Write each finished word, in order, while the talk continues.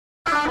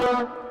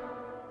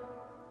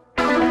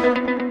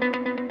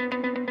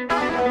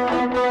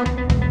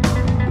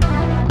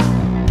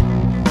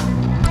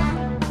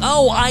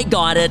Oh, I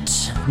got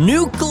it.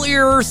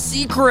 Nuclear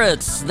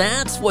secrets.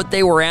 That's what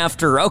they were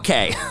after.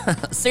 Okay.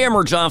 Sam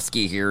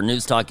Rajovsky here,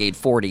 News Talk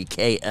 840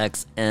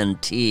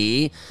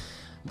 KXNT.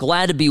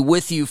 Glad to be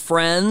with you,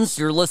 friends.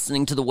 You're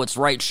listening to the What's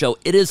Right show.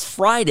 It is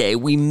Friday.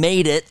 We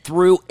made it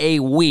through a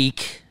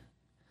week.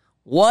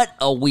 What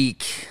a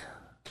week.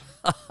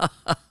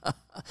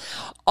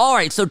 All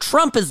right, so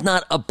Trump is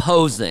not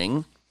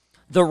opposing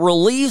the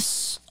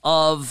release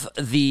of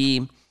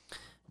the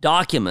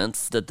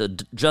documents that the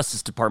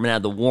Justice Department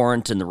had, the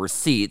warrant and the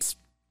receipts.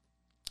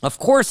 Of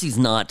course he's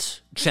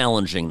not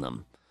challenging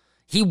them.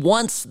 He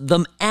wants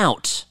them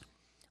out.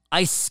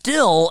 I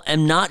still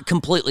am not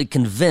completely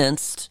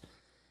convinced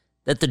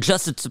that the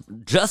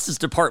Justice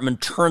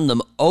Department turned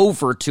them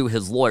over to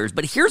his lawyers.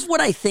 But here's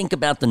what I think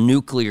about the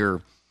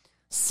nuclear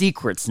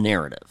secrets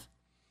narrative.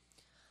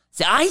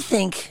 See, I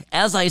think,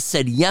 as I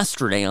said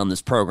yesterday on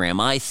this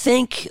program, I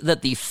think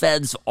that the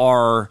feds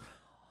are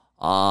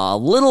a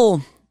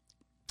little,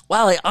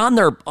 well, in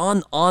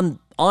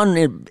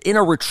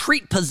a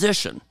retreat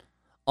position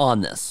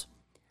on this.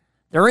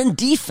 They're in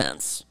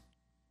defense.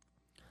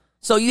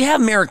 So you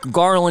have Merrick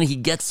Garland. He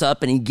gets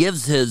up and he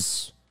gives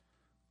his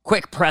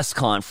quick press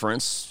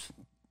conference.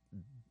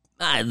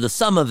 The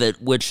sum of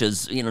it, which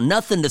is,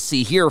 nothing to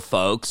see here,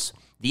 folks.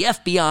 The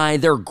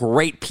FBI, they're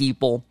great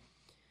people.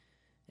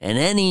 And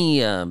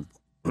any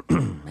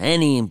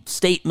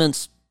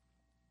statements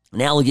and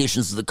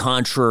allegations to the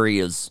contrary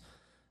is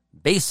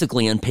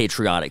basically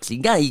unpatriotic. So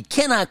you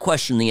cannot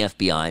question the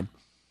FBI.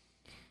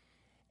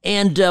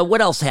 And what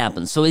else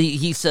happens? So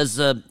he says,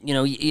 and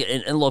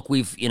look,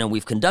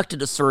 we've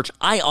conducted a search.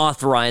 I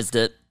authorized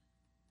it.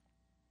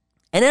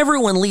 And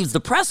everyone leaves the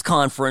press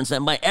conference.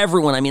 And by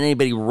everyone, I mean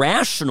anybody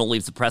rational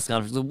leaves the press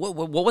conference.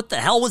 What the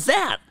hell was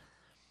that?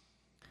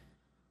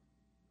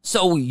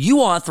 So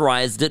you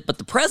authorized it, but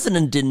the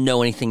president didn't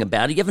know anything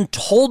about it. You haven't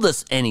told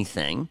us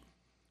anything.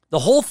 The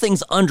whole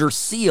thing's under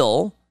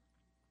seal.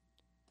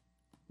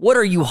 What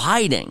are you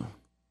hiding?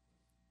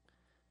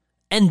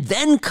 And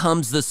then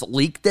comes this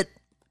leak that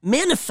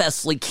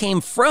manifestly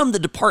came from the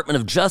Department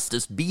of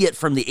Justice, be it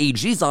from the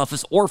AG's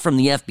office or from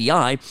the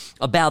FBI,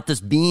 about this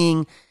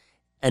being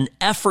an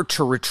effort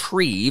to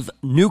retrieve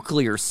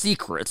nuclear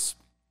secrets.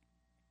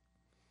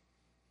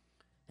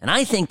 And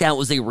I think that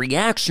was a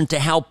reaction to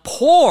how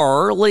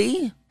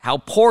poorly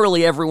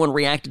everyone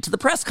reacted to the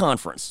press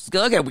conference.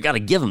 Okay, we got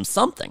to give them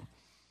something.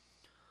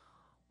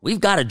 We've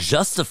got to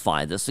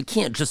justify this. It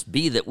can't just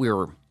be that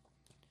we're,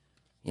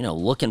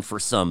 looking for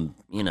some,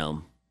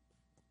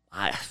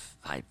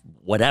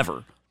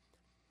 whatever.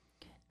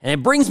 And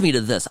it brings me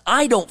to this.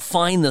 I don't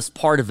find this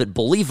part of it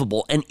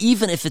believable. And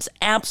even if it's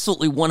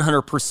absolutely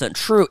 100%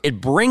 true,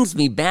 it brings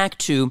me back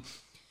to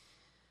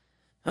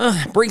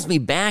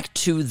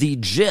the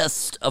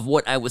gist of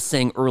what I was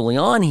saying early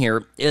on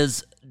here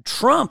is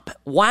Trump,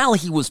 while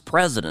he was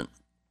president,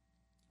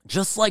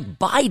 just like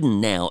Biden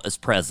now as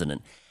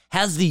president,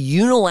 has the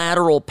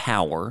unilateral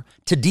power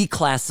to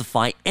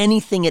declassify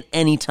anything at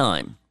any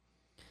time.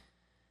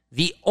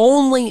 The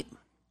only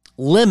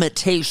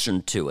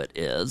limitation to it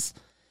is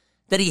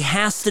that he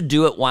has to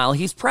do it while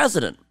he's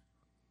president.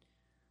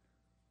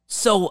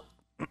 So,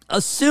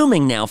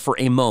 assuming now for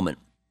a moment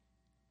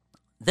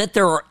that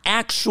there are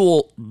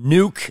actual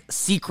nuke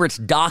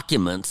secret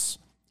documents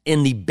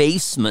in the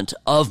basement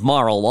of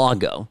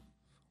Mar-a-Lago,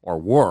 or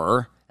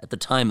were at the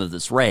time of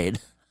this raid.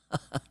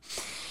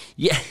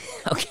 Yeah,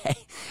 okay.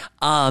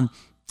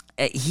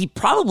 He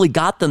probably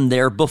got them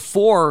there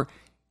before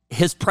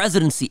his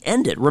presidency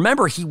ended.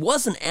 Remember, he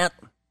wasn't at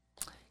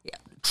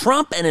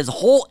Trump and his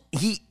whole,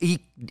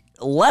 he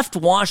left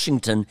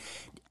Washington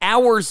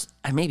hours,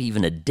 maybe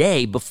even a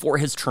day before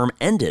his term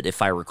ended,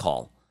 if I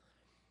recall.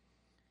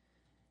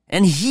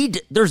 And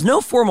there's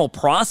no formal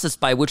process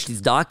by which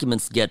these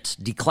documents get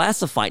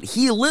declassified.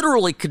 He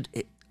literally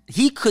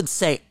could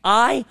say,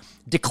 I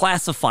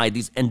declassified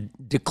these and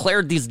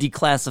declared these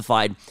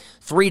declassified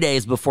 3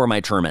 days before my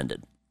term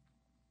ended.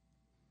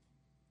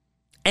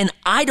 And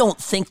I don't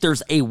think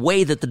there's a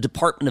way that the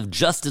Department of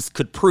Justice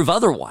could prove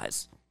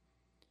otherwise.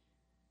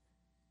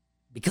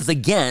 Because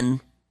again,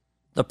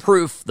 the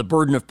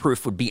burden of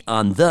proof would be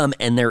on them,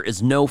 and there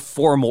is no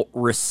formal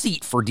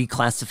receipt for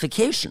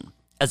declassification,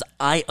 as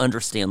I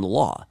understand the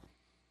law.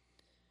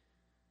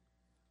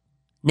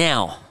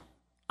 Now,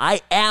 I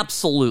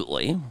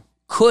absolutely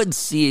could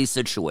see a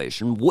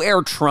situation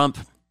where Trump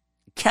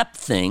kept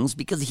things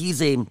because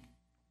he's a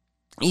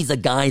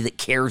guy that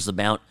cares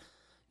about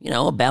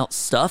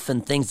stuff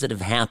and things that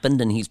have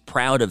happened, and he's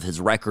proud of his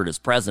record as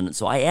president.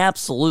 So I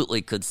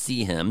absolutely could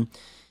see him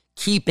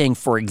keeping,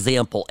 for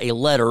example, a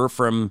letter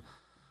from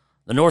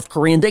the North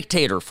Korean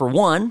dictator. For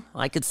one,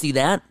 I could see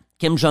that.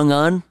 Kim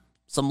Jong-un,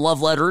 some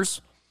love letters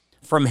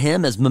from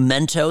him as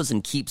mementos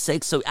and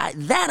keepsakes. So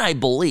that I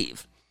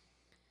believe.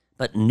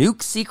 But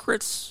nuke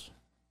secrets,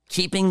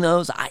 keeping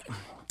those,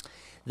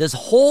 This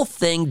whole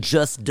thing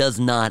just does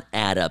not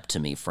add up to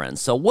me,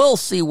 friends. So we'll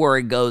see where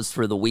it goes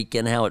for the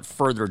weekend, how it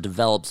further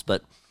develops.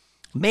 But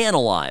man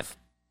alive,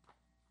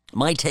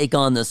 my take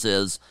on this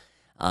is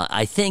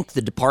I think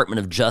the Department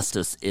of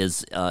Justice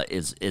is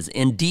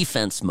in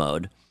defense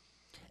mode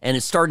and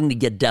is starting to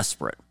get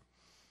desperate.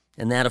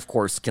 And that, of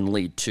course, can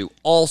lead to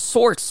all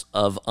sorts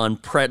of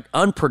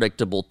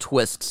unpredictable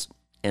twists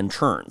and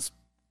turns.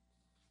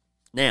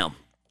 Now,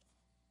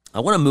 I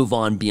want to move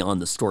on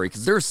beyond the story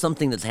because there's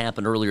something that's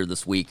happened earlier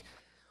this week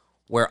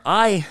where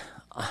I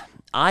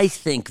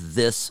think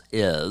this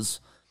is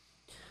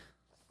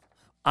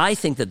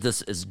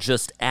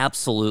just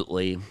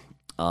absolutely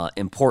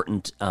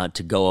important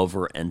to go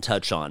over and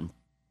touch on.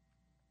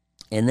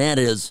 And that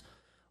is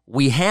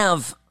we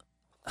have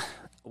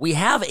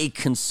a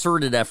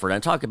concerted effort. I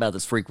talk about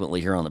this frequently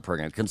here on the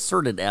program,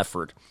 concerted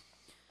effort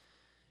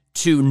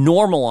to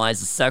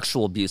normalize the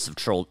sexual abuse of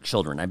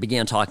children. I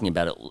began talking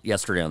about it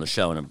yesterday on the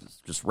show, and I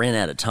just ran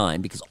out of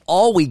time because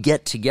all we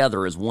get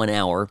together is 1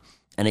 hour,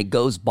 and it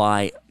goes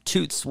by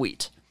toot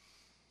sweet.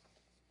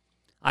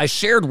 I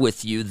shared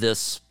with you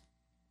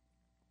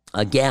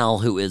a gal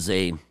who is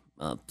a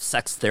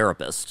sex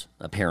therapist,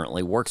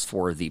 apparently, works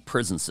for the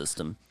prison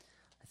system,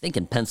 I think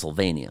in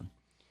Pennsylvania.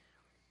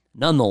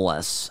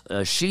 Nonetheless,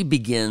 she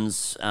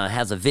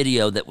has a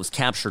video that was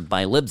captured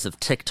by Libs of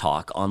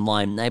TikTok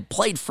online, and I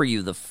played for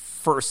you the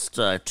first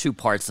two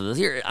parts of this.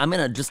 Here, I'm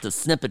going to just a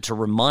snippet to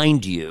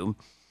remind you.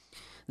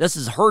 This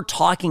is her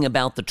talking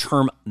about the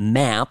term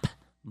MAP,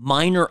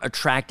 minor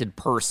attracted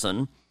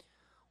person,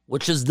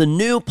 which is the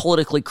new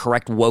politically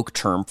correct woke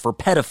term for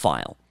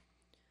pedophile.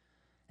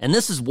 And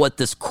this is what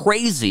this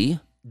crazy,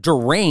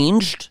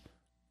 deranged,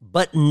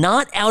 but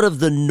not out of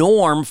the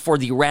norm for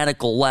the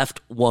radical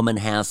left woman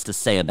has to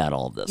say about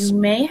all of this. You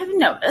may have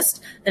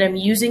noticed that I'm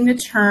using the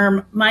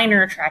term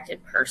minor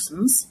attracted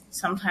persons,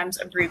 sometimes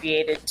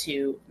abbreviated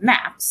to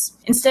MAPS,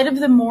 instead of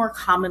the more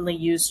commonly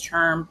used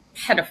term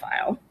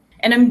pedophile.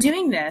 And I'm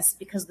doing this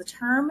because the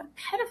term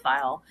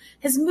pedophile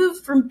has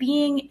moved from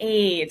being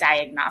a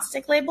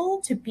diagnostic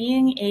label to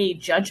being a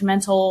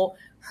judgmental,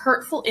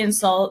 hurtful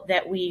insult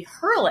that we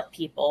hurl at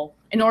people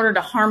in order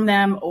to harm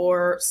them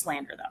or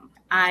slander them.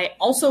 I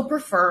also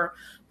prefer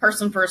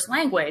person-first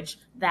language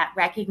that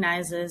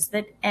recognizes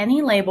that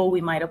any label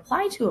we might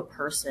apply to a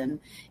person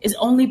is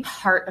only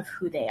part of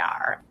who they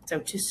are. So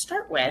to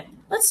start with,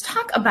 let's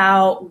talk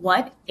about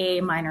what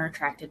a minor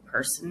attracted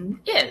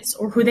person is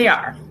or who they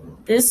are.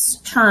 This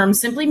term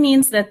simply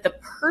means that the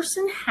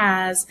person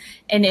has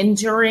an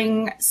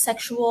enduring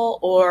sexual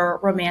or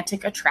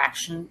romantic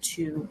attraction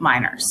to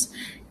minors.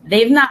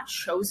 They've not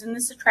chosen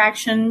this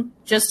attraction,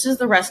 just as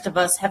the rest of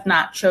us have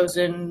not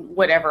chosen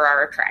whatever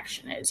our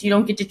attraction is. You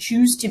don't get to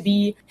choose to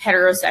be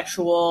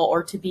heterosexual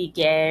or to be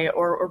gay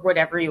or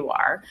whatever you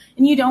are.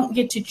 And you don't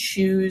get to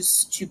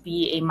choose to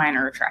be a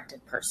minor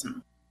attracted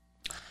person.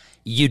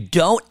 You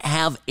don't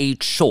have a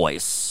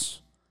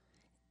choice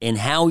in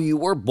how you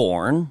were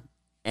born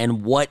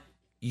and what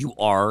you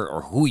are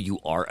or who you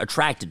are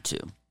attracted to.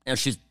 Now,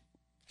 she's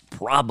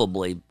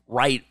probably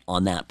right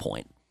on that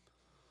point.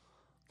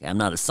 I'm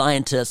not a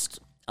scientist,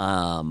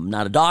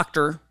 not a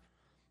doctor,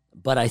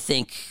 but I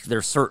think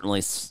there's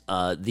certainly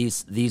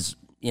these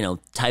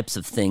types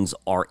of things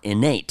are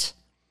innate.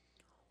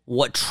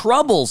 What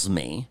troubles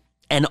me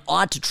and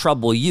ought to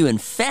trouble you, in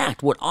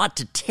fact, what ought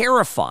to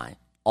terrify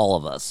all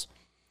of us,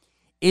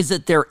 is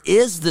that there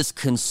is this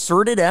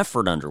concerted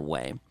effort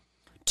underway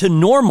to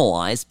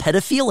normalize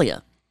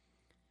pedophilia,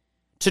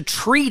 to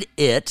treat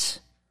it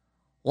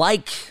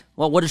like,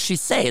 well, what does she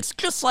say? It's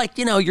just like,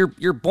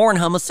 you're born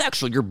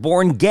homosexual, you're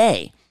born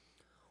gay.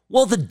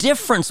 Well, the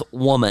difference,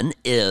 woman,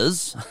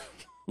 is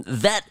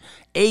that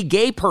a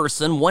gay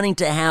person wanting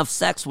to have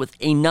sex with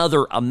a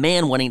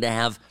man wanting to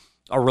have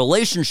a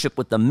relationship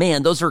with a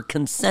man, those are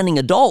consenting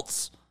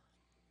adults.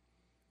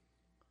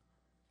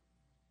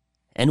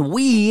 And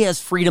we,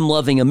 as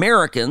freedom-loving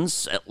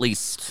Americans, at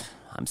least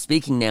I'm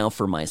speaking now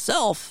for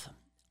myself,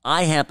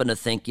 I happen to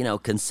think,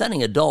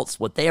 consenting adults,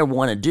 what they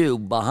want to do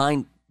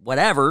behind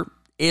whatever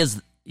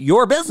is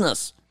your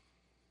business.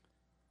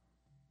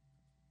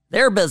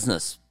 Their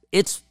business.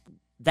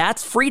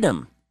 That's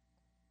freedom.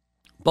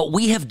 But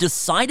we have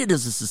decided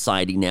as a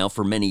society now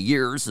for many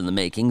years in the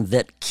making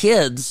that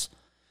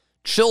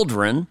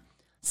children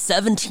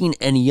 17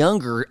 and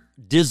younger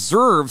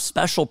deserve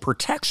special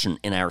protection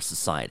in our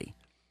society.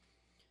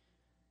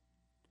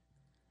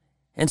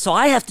 And so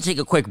I have to take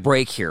a quick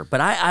break here, but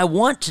I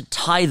want to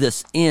tie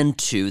this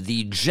into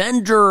the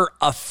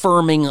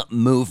gender-affirming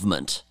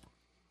movement,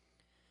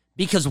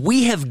 because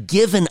we have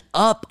given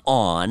up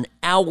on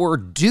our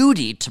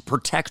duty to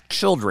protect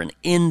children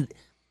in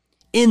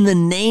the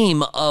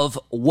name of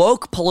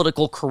woke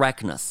political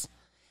correctness.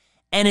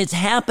 And it's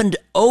happened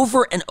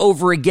over and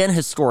over again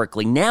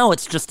historically. Now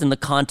it's just in the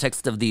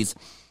context of these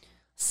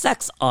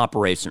sex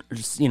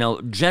operations,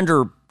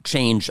 gender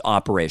change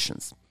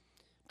operations,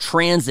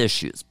 trans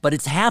issues. But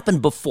it's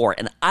happened before,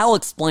 and I'll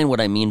explain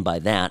what I mean by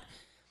that.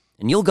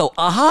 And you'll go,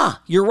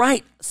 aha, you're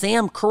right,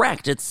 Sam,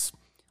 correct. It's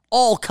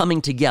all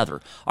coming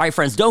together. All right,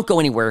 friends, don't go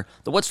anywhere.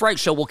 The What's Right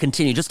Show will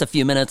continue just a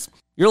few minutes.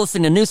 You're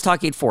listening to News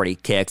Talk 840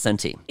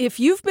 KXNT. If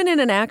you've been in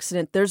an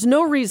accident, there's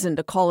no reason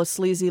to call a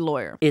sleazy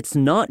lawyer. It's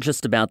not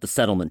just about the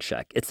settlement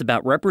check. It's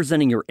about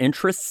representing your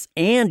interests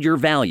and your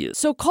values.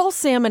 So call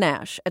Sam and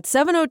Ash at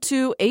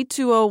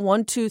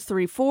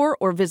 702-820-1234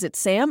 or visit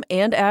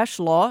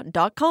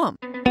samandashlaw.com.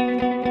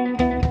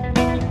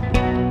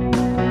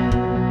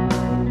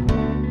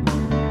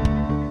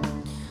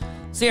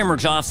 Sam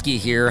Rajovsky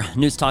here,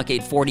 News Talk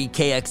 840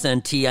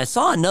 KXNT. I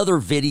saw another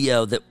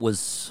video that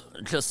was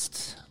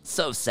just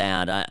so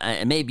sad.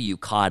 Maybe you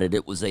caught it.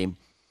 It was a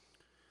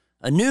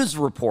news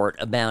report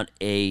about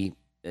a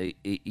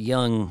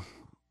young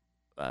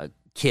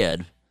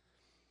kid,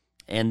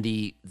 and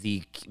the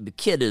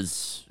kid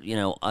is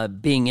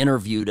being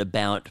interviewed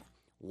about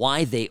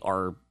why they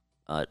are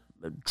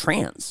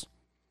trans,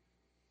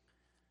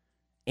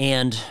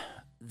 and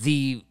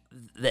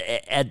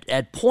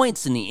at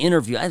points in the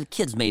interview, the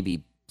kid's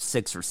maybe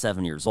 6 or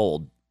 7 years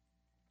old,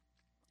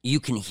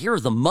 you can hear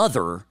the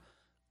mother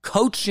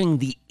coaching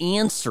the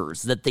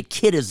answers that the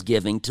kid is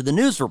giving to the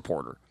news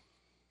reporter.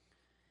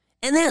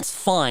 And that's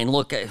fine.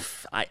 Look,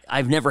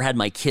 I've never had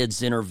my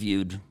kids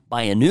interviewed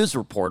by a news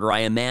reporter. I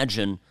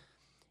imagine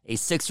a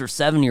 6 or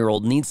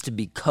 7-year-old needs to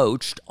be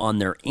coached on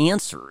their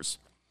answers.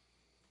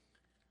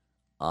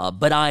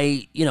 But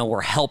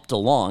were helped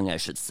along, I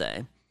should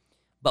say.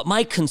 But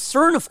my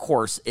concern, of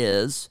course,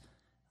 is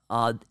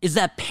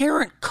that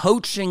parent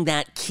coaching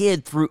that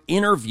kid through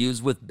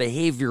interviews with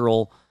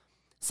behavioral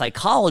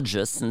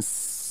psychologists and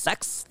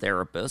sex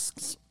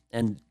therapists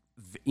and,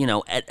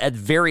 at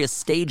various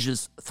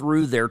stages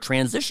through their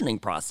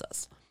transitioning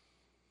process.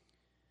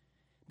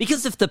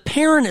 Because if the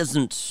parent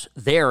isn't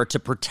there to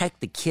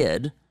protect the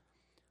kid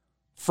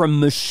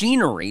from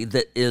machinery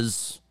that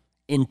is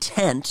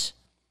intent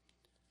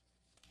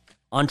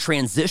on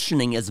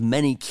transitioning as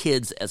many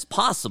kids as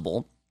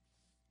possible,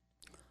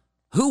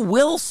 who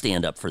will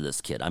stand up for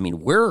this kid? I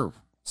mean, we're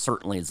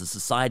certainly, as a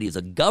society, as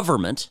a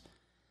government,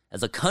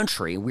 as a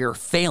country, we're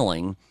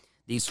failing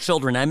these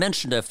children. I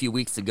mentioned a few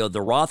weeks ago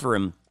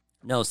the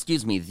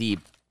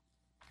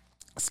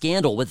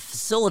scandal with a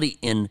facility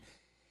in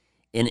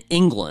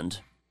England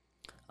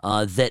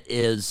that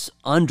is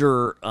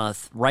under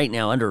right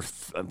now under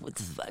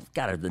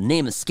the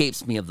name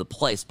escapes me of the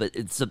place, but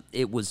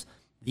it was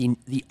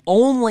the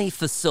only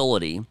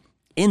facility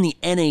in the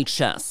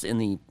NHS, in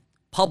the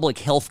public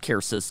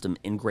healthcare system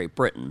in Great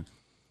Britain,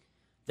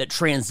 that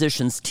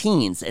transitions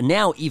teens. And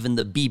now even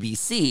the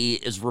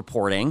BBC is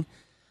reporting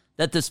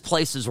that this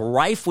place is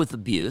rife with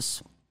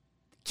abuse.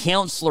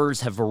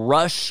 Counselors have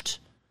rushed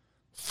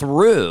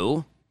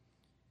through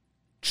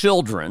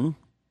children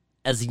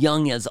as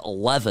young as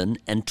 11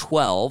 and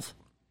 12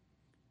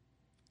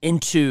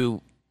 into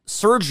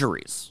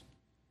surgeries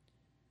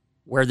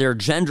where their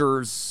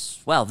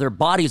their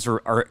bodies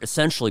are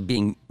essentially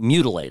being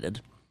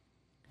mutilated,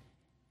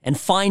 and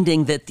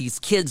finding that these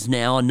kids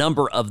now, a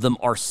number of them,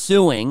 are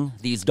suing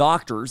these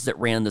doctors that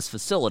ran this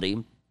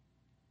facility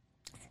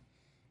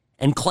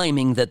and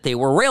claiming that they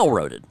were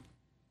railroaded.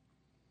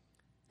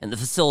 And the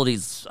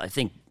facility's, I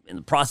think, in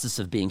the process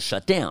of being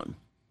shut down.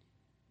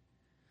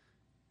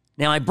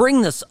 Now, I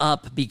bring this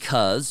up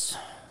because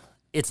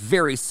it's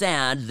very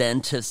sad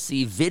then to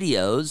see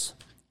videos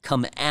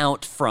come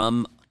out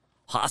from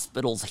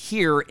hospitals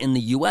here in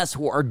the U.S.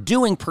 who are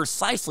doing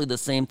precisely the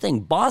same thing.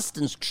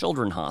 Boston's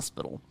Children's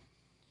Hospital,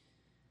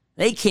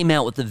 they came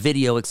out with a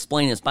video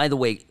explaining this, by the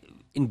way,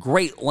 in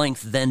great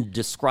length, then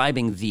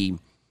describing the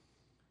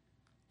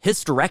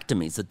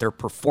hysterectomies that they're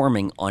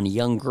performing on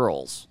young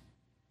girls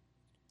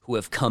who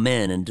have come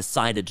in and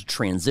decided to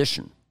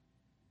transition.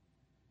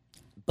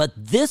 But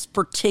this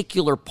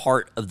particular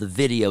part of the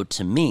video,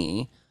 to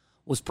me,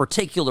 was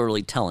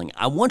particularly telling.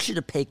 I want you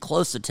to pay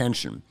close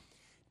attention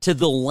to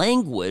the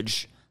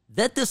language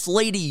that this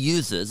lady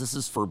uses. This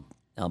is for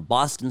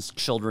Boston's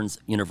Children's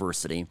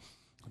University.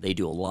 They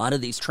do a lot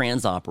of these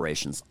trans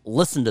operations.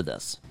 Listen to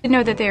this. They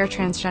know that they are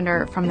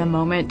transgender from the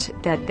moment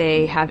that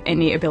they have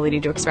any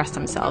ability to express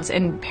themselves,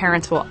 and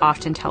parents will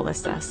often tell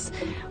us this.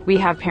 We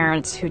have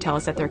parents who tell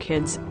us that their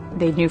kids,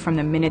 they knew from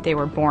the minute they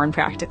were born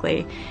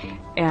practically,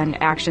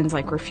 and actions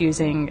like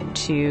refusing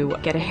to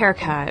get a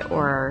haircut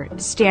or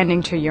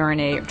standing to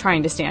urinate,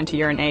 trying to stand to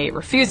urinate,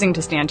 refusing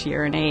to stand to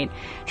urinate,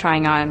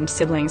 trying on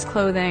siblings'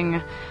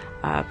 clothing,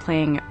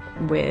 playing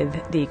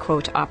with the,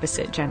 quote,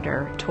 opposite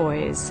gender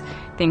toys,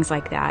 things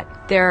like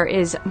that. There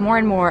is more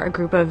and more a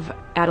group of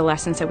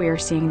adolescents that we are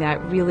seeing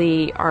that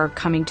really are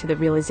coming to the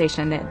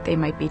realization that they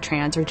might be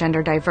trans or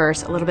gender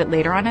diverse a little bit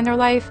later on in their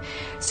life.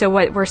 So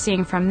what we're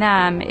seeing from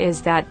them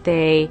is that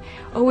they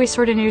always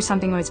sort of knew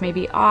something was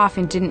maybe off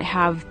and didn't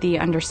have the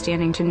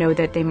understanding to know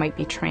that they might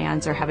be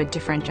trans or have a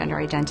different gender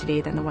identity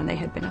than the one they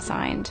had been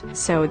assigned.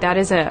 So that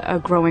is a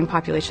growing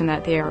population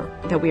that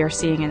we are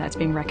seeing, and that's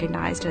being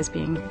recognized as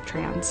being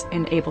trans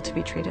and able to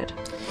be treated.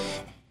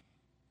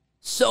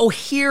 So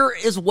here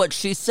is what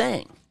she's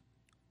saying.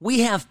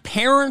 We have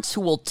parents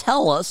who will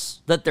tell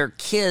us that their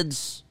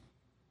kids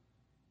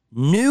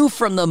knew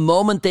from the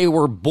moment they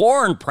were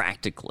born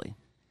practically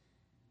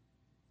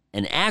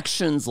And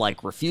actions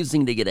like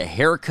refusing to get a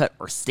haircut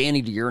or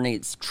standing to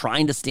urinate,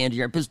 trying to stand to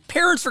urinate, because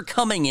parents are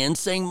coming in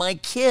saying,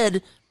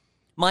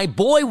 my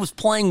boy was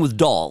playing with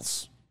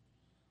dolls.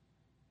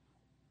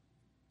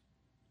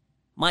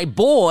 My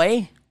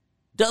boy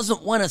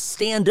doesn't want to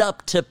stand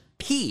up to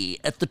pee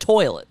at the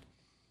toilet.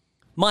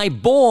 My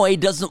boy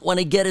doesn't want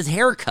to get his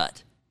hair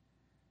cut.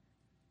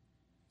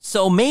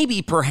 So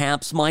maybe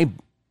perhaps my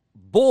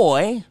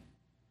boy,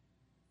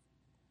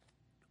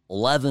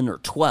 11 or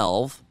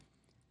 12,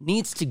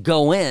 needs to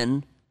go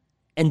in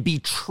and be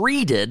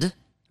treated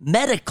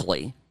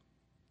medically,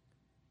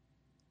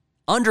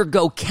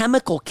 undergo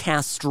chemical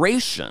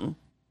castration,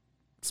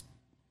 let's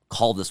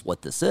call this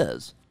what this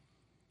is,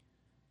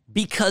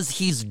 because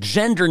he's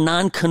gender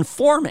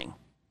nonconforming.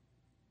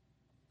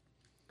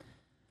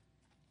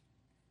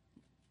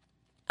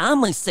 I'm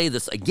going to say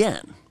this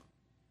again.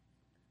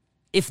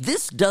 If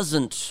this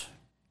doesn't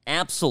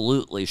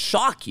absolutely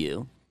shock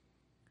you,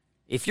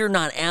 if you're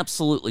not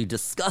absolutely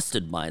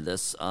disgusted by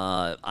this,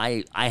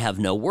 I have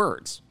no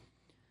words.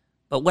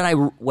 But what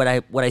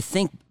I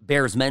think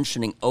bears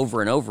mentioning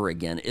over and over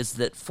again is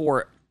that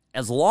for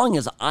as long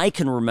as I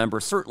can remember,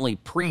 certainly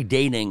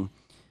predating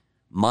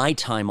my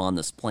time on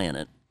this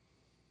planet,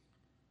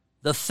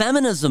 the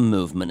feminism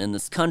movement in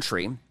this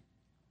country,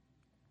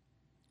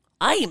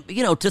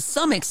 to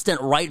some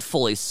extent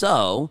rightfully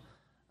so,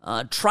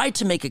 tried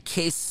to make a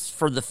case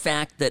for the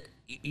fact that,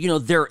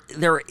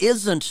 there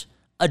isn't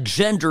a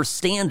gender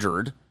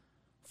standard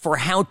for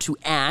how to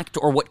act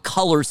or what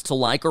colors to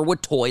like or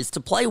what toys to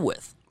play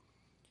with.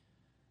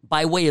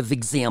 By way of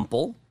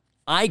example,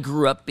 I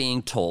grew up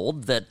being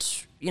told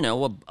that,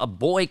 a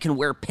boy can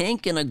wear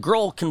pink and a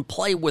girl can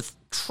play with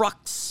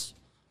trucks,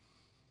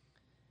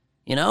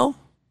 and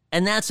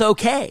that's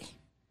okay.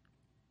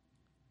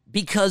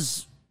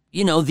 Because,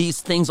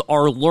 these things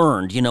are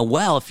learned,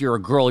 if you're a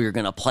girl, you're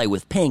going to play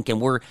with pink.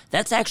 And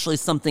that's actually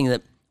something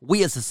that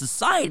we as a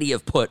society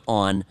have put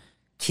on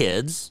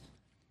kids.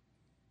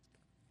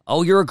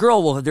 Oh, you're a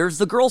girl. Well, there's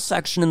the girl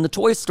section in the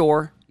toy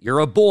store. You're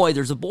a boy.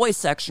 There's a boy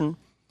section.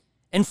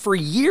 And for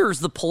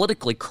years, the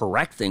politically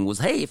correct thing was,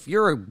 hey, if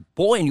you're a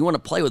boy and you want to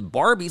play with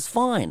Barbies,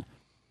 fine.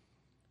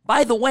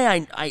 By the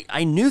way,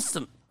 I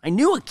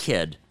knew a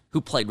kid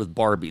who played with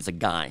Barbies, a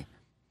guy.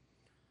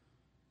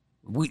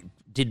 I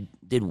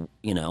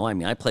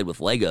played with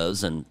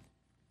Legos, and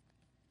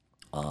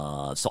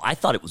so I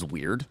thought it was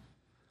weird.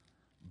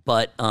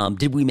 But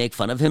did we make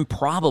fun of him?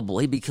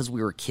 Probably, because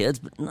we were kids,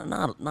 but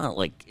not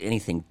like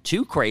anything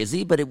too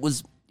crazy. But it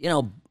was,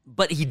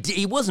 but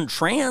he wasn't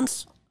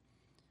trans.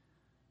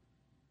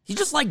 He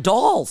just liked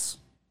dolls.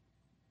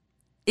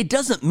 It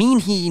doesn't mean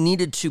he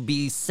needed to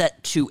be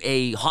sent to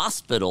a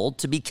hospital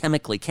to be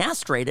chemically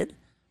castrated.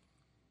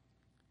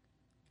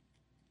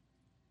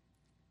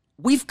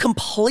 We've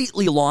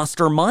completely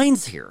lost our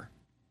minds here.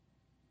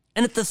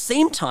 And at the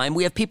same time,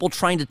 we have people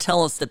trying to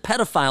tell us that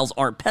pedophiles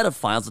aren't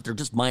pedophiles, that they're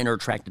just minor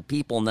attracted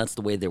people, and that's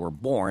the way they were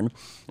born.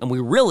 And we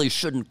really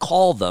shouldn't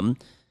call them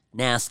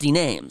nasty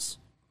names.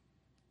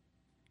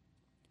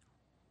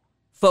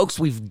 Folks,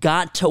 we've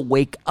got to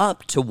wake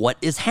up to what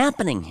is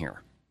happening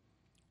here.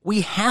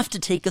 We have to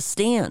take a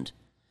stand.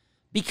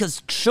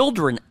 Because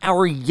children,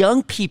 our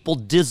young people,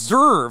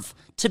 deserve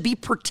to be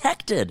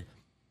protected.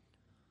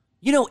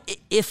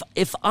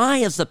 If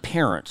I, as a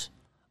parent,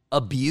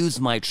 abuse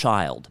my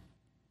child,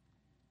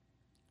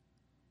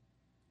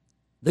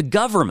 the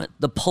government,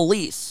 the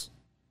police,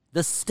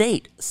 the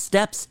state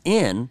steps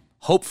in,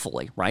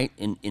 hopefully, right,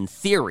 in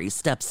theory,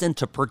 steps in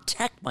to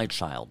protect my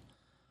child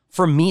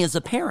from me as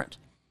a parent.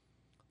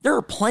 There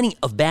are plenty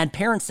of bad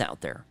parents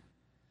out there.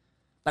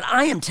 But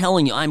I am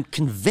telling you, I'm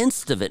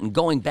convinced of it, and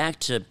going back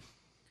to,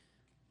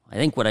 I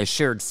think what I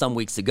shared some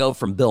weeks ago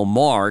from Bill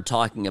Maher,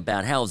 talking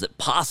about how is it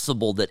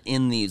possible that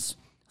in these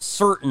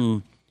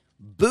certain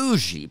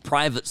bougie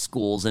private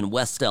schools in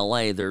West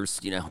LA, there's,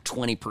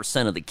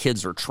 20% of the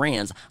kids are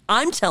trans.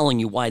 I'm telling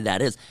you why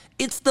that is.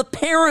 It's the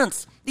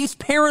parents. These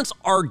parents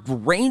are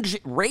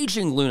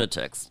raging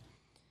lunatics.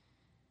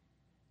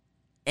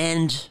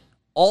 And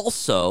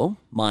also,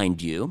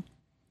 mind you,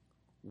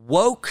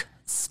 woke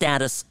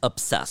status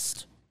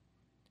obsessed.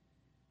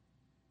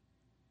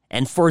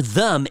 And for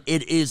them,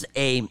 it is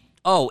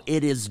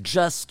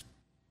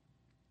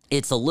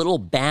it's a little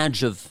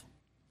badge of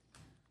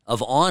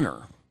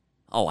honor.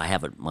 Oh, I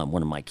have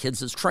one of my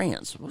kids is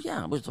trans. Well,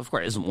 yeah, of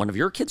course. Isn't one of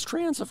your kids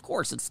trans? Of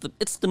course.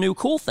 It's the new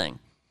cool thing.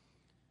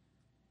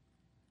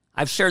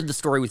 I've shared the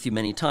story with you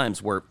many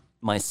times where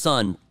my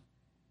son,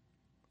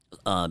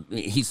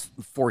 he's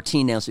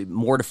 14 now, so he's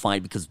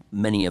mortified because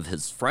many of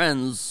his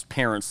friends'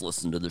 parents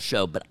listen to the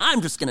show. But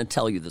I'm just going to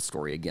tell you the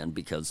story again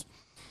because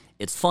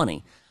it's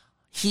funny.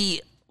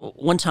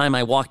 One time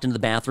I walked into the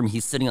bathroom.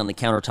 He's sitting on the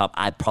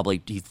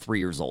countertop. He's 3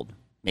 years old,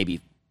 maybe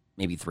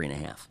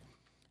 3.5.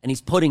 And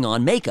he's putting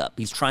on makeup.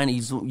 He's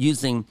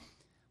using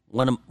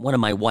one of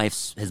my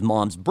his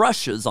mom's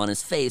brushes on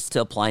his face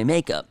to apply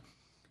makeup.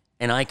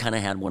 And I kind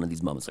of had one of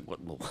these moments like,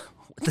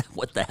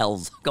 what the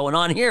hell's going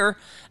on here?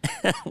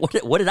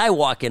 What did I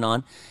walk in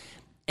on?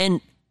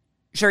 And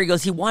Sherry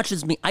goes, he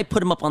watches me. I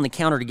put him up on the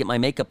counter to get my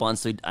makeup on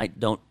so I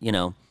don't,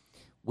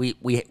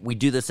 we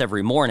do this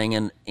every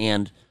morning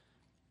and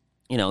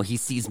he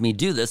sees me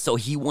do this, so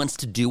he wants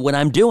to do what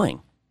I'm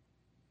doing.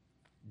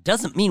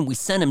 Doesn't mean we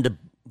send him to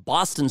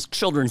Boston's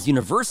Children's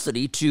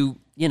University to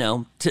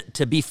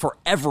be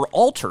forever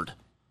altered.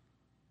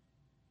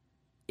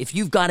 If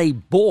you've got a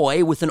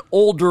boy with an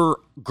older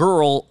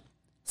girl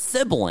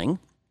sibling,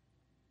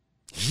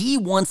 he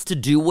wants to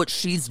do what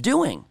she's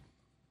doing.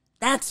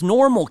 That's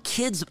normal.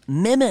 Kids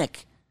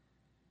mimic.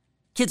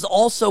 Kids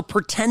also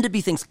pretend to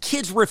be things.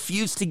 Kids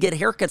refuse to get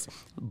haircuts.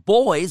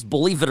 Boys,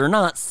 believe it or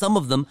not, some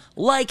of them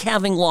like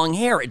having long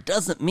hair. It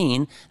doesn't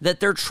mean that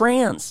they're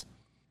trans.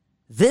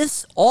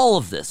 All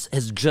of this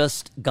has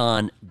just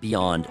gone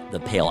beyond the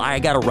pale. I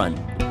got to run.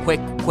 Quick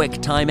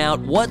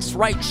timeout. What's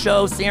Right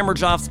Show, Sam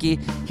Rajovsky,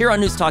 here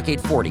on News Talk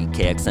 840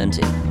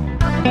 KXNT.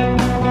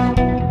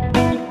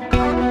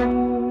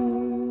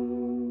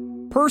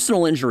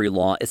 Personal injury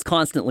law is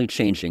constantly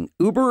changing.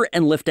 Uber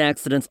and Lyft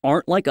accidents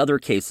aren't like other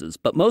cases,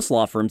 but most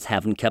law firms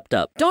haven't kept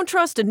up. Don't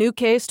trust a new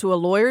case to a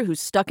lawyer who's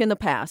stuck in the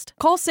past.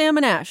 Call Sam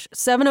and Ash,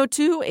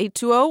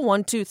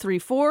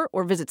 702-820-1234,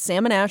 or visit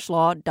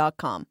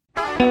samandashlaw.com.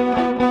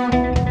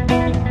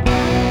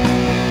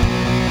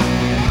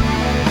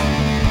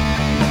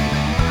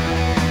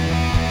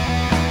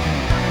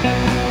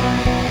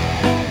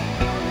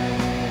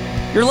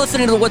 You're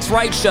listening to the What's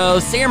Right Show.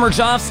 Sam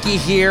Rajovsky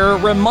here,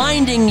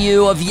 reminding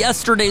you of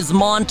yesterday's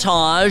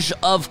montage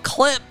of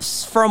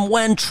clips from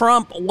when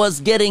Trump was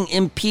getting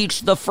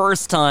impeached the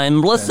first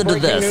time. Listen to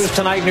this. Breaking news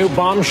tonight, new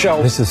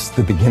bombshell. This is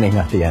the beginning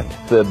of the end.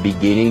 The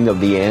beginning of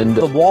the end.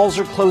 The walls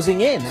are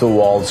closing in. The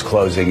walls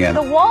closing in.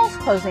 The walls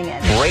closing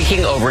in.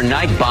 Breaking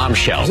overnight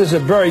bombshell. This is a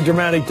very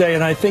dramatic day,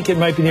 and I think it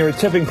might be near a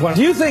tipping point.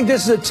 Do you think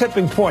this is a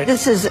tipping point?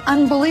 This is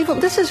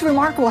unbelievable. This is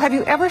remarkable. Have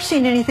you ever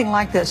seen anything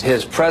like this?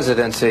 His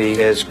presidency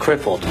is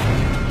crippled.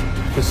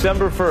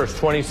 December 1st,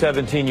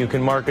 2017, you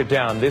can mark it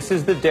down. This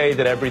is the day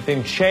that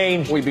everything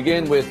changed. We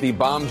begin with the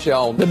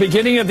bombshell. The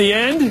beginning of the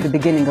end? The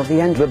beginning of the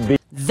end.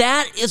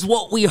 That is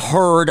what we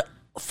heard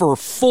for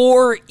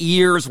 4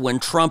 years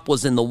when Trump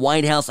was in the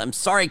White House. I'm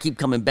sorry I keep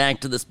coming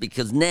back to this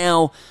because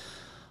now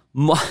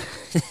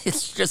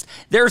it's just,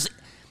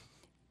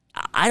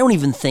 I don't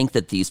even think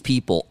that these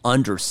people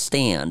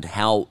understand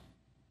how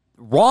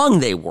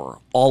wrong they were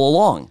all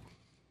along.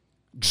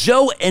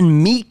 Joe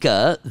and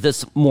Mika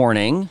this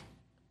morning,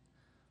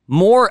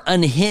 more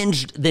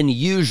unhinged than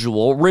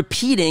usual,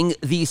 repeating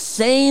the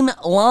same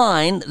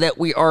line that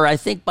we are, I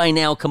think, by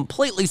now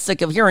completely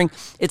sick of hearing.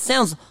 It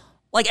sounds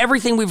like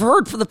everything we've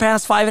heard for the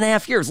past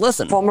 5.5 years.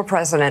 Listen. Former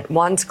president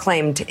once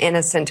claimed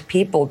innocent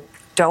people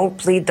don't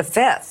plead the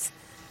Fifth.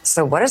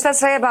 So what does that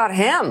say about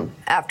him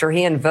after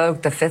he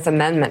invoked the Fifth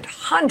Amendment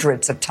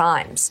hundreds of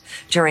times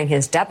during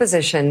his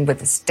deposition with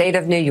the state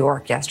of New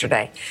York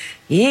yesterday?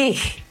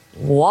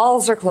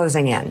 Walls are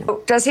closing in.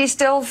 Does he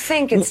still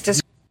think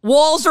it's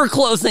Walls are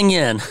closing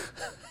in.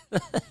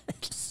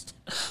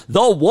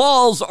 The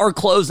walls are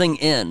closing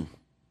in.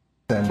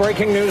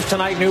 Breaking news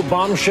tonight, new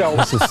bombshell.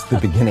 This is the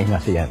beginning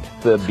of the end.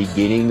 The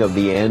beginning of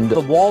the end. The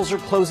walls are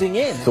closing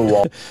in. The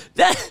wall.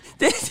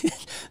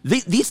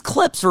 These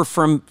clips are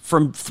from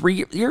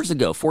 3 years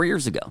ago, 4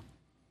 years ago.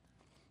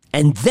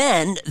 And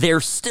then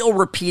they're still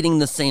repeating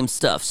the same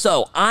stuff.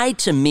 So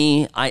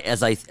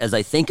as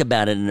I think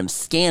about it and I'm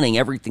scanning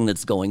everything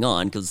that's going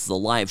on because it's a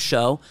live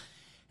show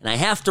and I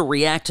have to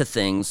react to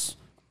things,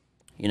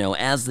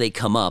 as they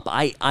come up.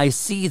 I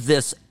see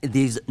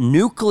these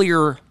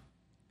nuclear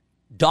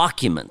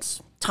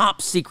documents,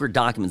 top secret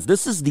documents.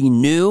 This is the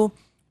new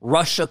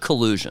Russia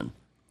collusion.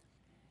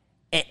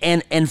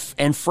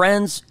 And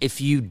friends, if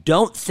you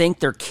don't think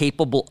they're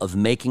capable of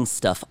making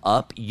stuff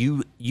up,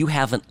 you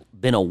haven't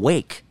been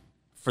awake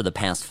for the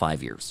past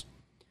 5 years.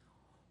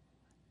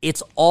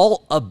 It's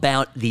all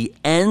about the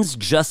ends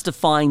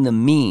justifying the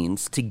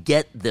means to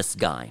get this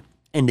guy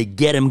and to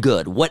get him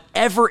good,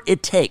 whatever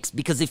it takes.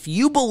 Because if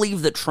you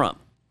believe that Trump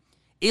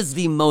is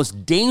the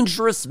most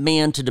dangerous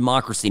man to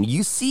democracy, and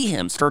you see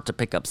him start to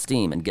pick up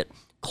steam and get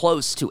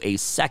close to a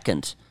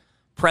second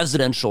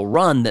presidential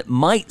run that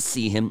might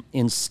see him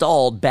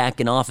installed back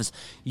in office,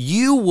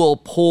 you will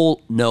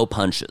pull no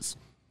punches.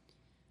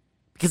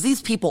 Because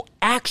these people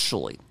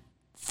actually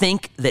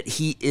think that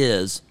he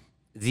is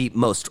the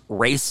most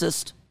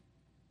racist,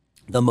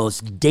 the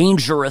most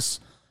dangerous,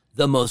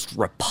 the most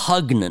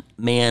repugnant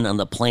man on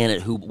the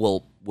planet who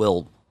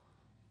will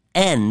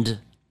end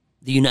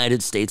the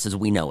United States as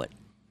we know it.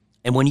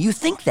 And when you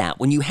think that,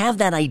 when you have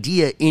that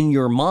idea in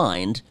your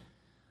mind,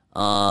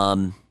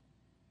 what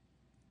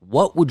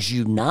would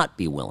you not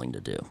be willing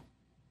to do?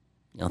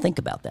 Think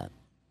about that.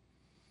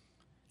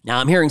 Now,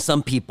 I'm hearing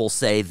some people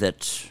say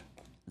that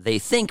they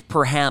think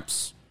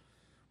perhaps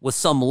with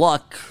some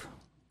luck,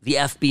 the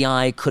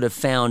FBI could have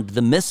found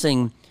the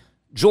missing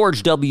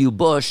George W.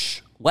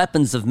 Bush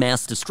weapons of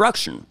mass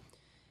destruction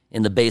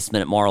in the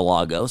basement at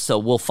Mar-a-Lago. So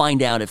we'll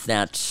find out if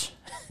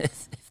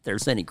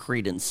there's any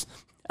credence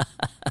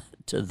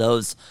to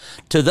those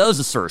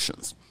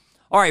assertions.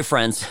 All right,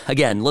 friends,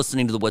 again,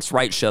 listening to the What's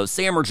Right Show.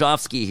 Sam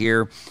Rajovsky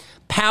here,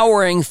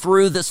 powering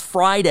through this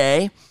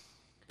Friday.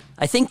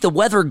 I think the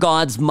weather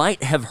gods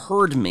might have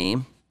heard me,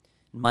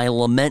 my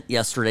lament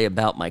yesterday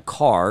about my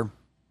car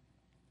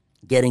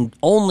getting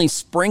only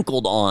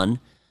sprinkled on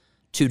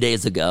 2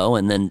 days ago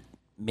and then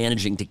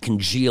managing to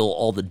congeal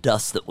all the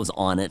dust that was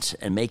on it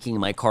and making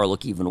my car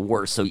look even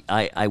worse. So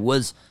I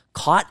was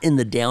caught in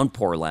the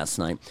downpour last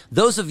night.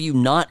 Those of you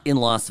not in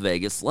Las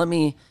Vegas, let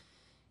me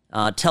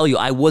tell you,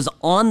 I was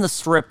on the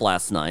Strip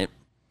last night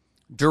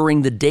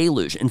during the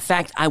deluge. In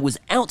fact, I was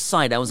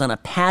outside. I was on a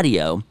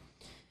patio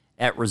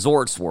at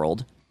Resorts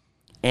World,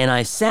 and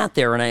I sat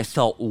there and I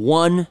felt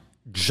one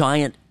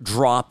giant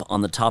drop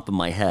on the top of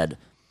my head.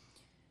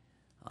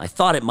 I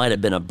thought it might have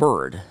been a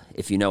bird,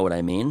 if you know what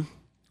I mean.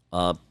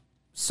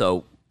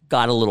 So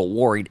got a little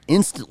worried,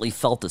 instantly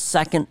felt a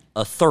second,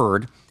 a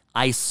third.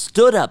 I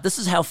stood up. This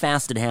is how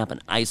fast it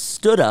happened. I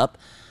stood up.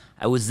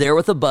 I was there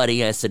with a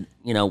buddy. I said,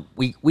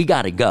 we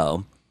got to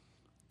go.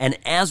 And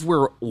as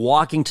we're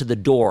walking to the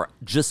door,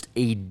 just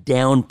a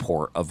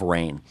downpour of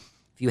rain.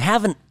 If you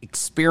haven't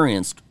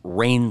experienced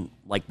rain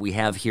like we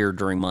have here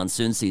during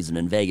monsoon season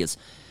in Vegas,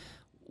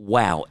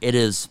 wow, it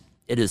is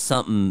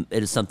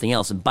something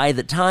else. And by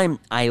the time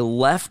I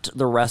left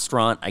the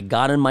restaurant, I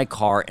got in my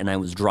car and I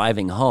was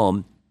driving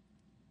home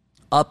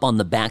up on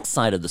the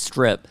backside of the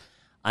Strip.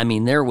 I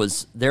mean, there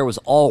was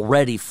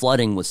already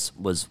flooding was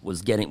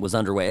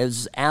underway. It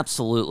was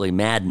absolutely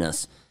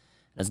madness.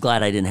 I was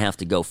glad I didn't have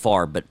to go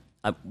far, but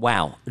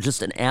wow,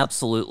 just an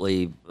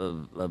absolutely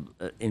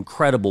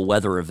incredible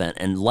weather event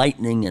and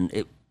lightning, and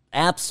it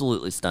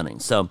absolutely stunning.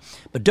 So,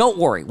 but don't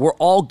worry, we're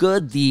all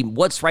good. The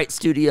What's Right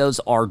studios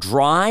are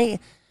dry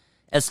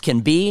as can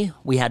be.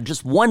 We had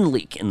just one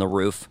leak in the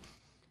roof,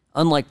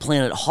 unlike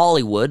Planet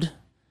Hollywood.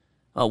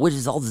 Which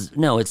is all this?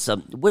 No, it's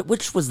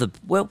which was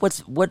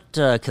what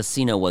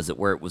casino was it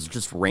where it was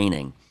just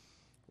raining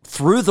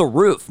through the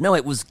roof? No,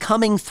 it was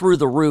coming through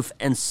the roof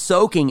and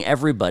soaking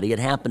everybody. It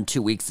happened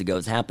 2 weeks ago.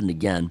 It's happened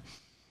again.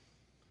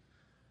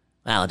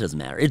 Well, it doesn't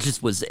matter. It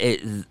just was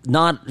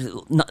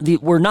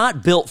we're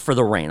not built for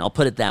the rain. I'll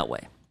put it that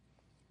way.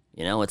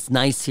 It's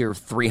nice here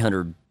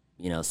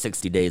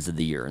 360 days of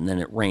the year, and then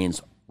it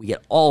rains. We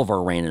get all of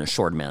our rain in a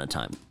short amount of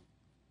time.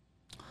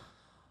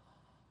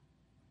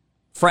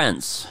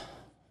 Friends,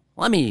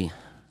 let me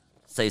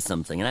say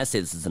something, and I say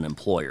this as an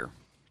employer.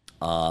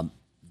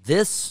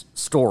 This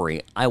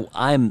story,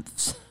 I'm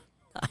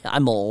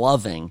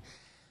loving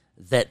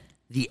that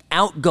the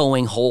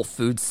outgoing Whole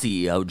Foods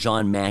CEO,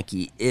 John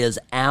Mackey, is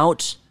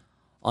out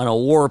on a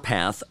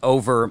warpath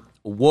over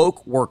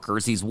woke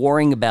workers. He's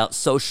worrying about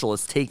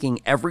socialists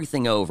taking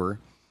everything over,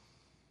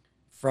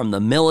 from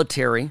the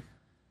military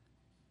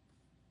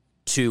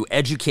to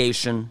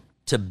education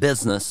to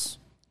business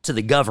to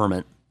the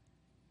government.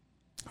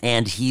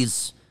 And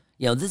he's,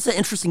 this is an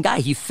interesting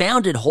guy. He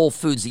founded Whole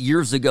Foods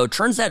years ago.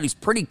 Turns out he's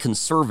pretty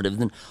conservative.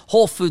 Then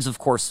Whole Foods, of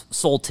course,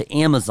 sold to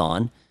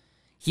Amazon.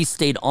 He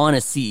stayed on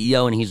as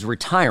CEO, and he's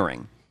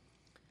retiring.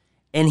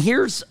 And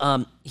here's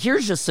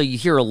just so you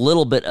hear a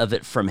little bit of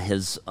it from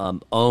his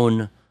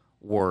own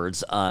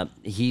words.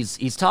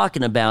 He's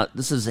talking about,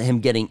 this is him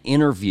getting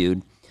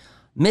interviewed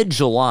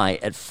mid-July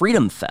at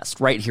Freedom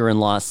Fest right here in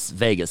Las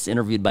Vegas,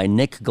 interviewed by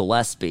Nick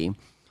Gillespie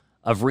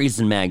of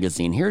Reason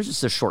Magazine. Here's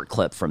just a short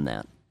clip from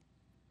that.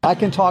 I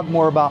can talk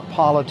more about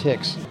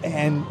politics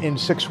and in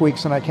 6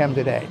 weeks than I can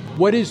today.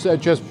 What is,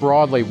 just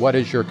broadly, what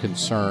is your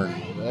concern?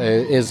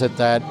 Is it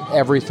that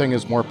everything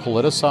is more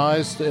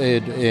politicized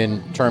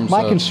in terms of...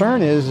 My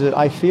concern is that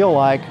I feel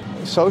like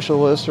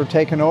socialists are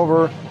taking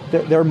over.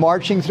 They're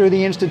marching through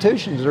the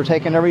institutions. They're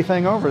taking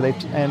everything over.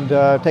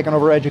 Taking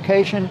over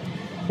education.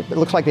 It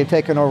looks like they've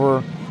taken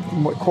over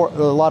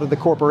a lot of the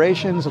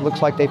corporations. It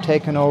looks like they've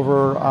taken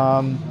over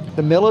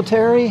the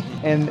military,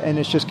 and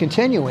it's just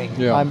continuing.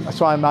 Yeah.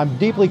 I'm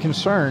deeply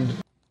concerned.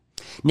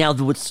 Now,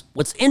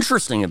 what's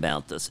interesting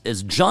about this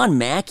is John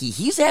Mackey,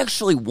 he's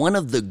actually one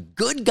of the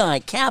good guy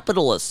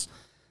capitalists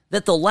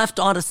that the left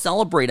ought to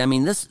celebrate. I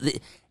mean,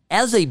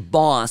 as a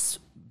boss,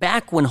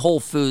 back when Whole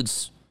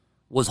Foods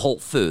was Whole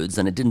Foods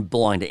and it didn't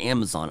belong to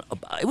Amazon,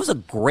 it was a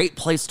great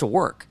place to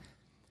work.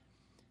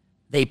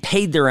 They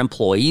paid their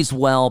employees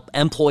well.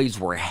 Employees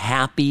were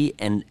happy,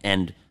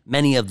 and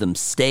many of them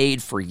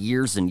stayed for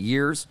years and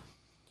years.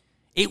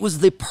 It was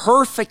the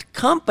perfect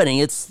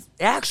company. It's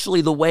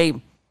actually the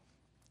way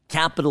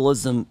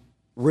capitalism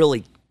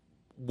really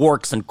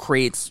works and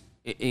creates,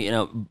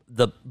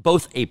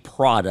 both a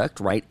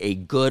product, right, a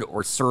good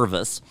or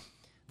service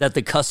that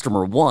the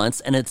customer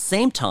wants, and at the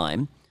same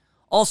time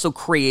also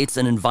creates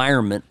an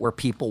environment where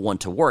people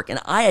want to work.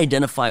 And I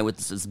identify with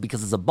this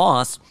because as a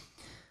boss,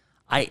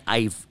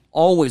 I've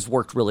always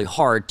worked really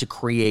hard to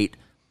create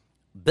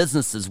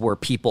businesses where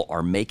people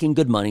are making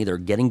good money, they're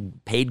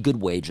getting paid good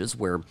wages,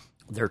 where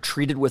they're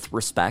treated with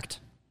respect,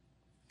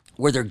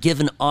 where they're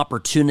given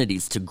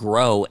opportunities to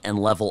grow and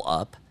level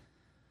up.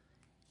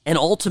 And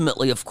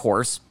ultimately, of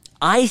course,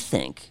 I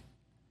think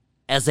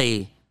as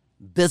a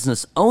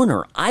business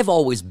owner, I've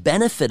always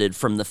benefited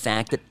from the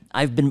fact that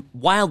I've been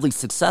wildly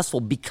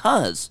successful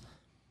because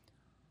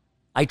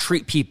I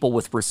treat people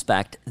with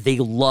respect. They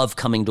love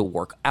coming to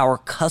work. Our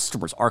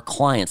customers, our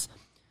clients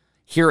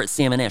here at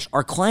Sam & Ash,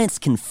 our clients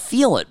can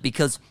feel it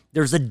because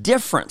there's a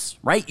difference,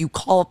 right? You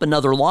call up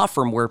another law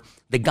firm where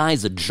the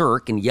guy's a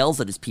jerk and yells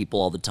at his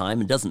people all the time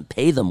and doesn't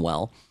pay them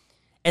well,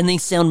 and they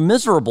sound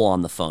miserable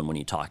on the phone when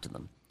you talk to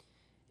them.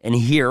 And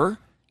here,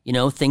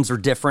 things are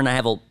different. I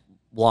have a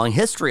long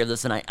history of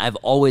this, and I've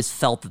always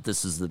felt that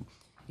this is the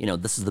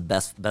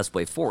best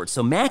way forward.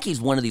 So Mackey's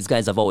one of these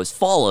guys I've always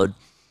followed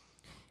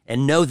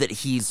and know that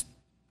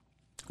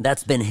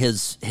that's been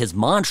his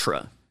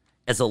mantra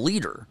as a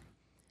leader.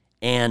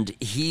 And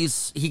he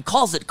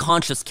calls it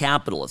conscious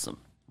capitalism,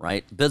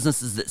 right?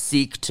 Businesses that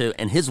seek to,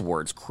 in his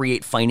words,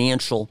 create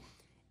financial,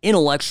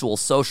 intellectual,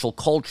 social,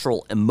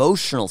 cultural,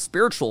 emotional,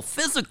 spiritual,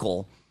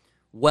 physical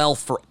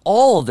wealth for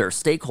all of their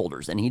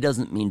stakeholders. And he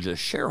doesn't mean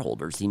just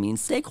shareholders. He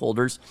means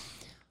stakeholders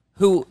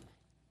who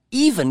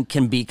even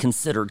can be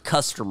considered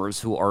customers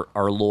who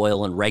are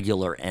loyal and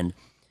regular and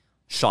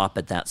shop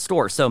at that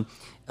store. So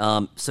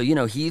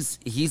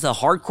he's a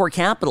hardcore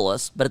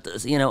capitalist, but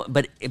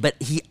but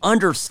he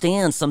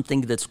understands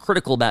something that's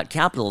critical about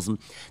capitalism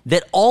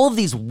that all of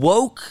these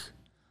woke,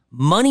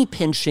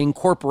 money-pinching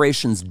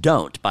corporations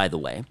don't, by the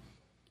way.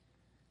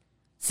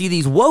 See,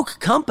 these woke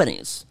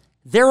companies,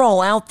 they're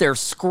all out there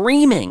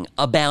screaming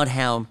about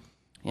how,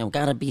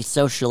 gotta be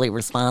socially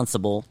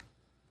responsible.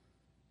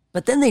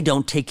 But then they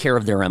don't take care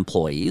of their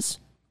employees.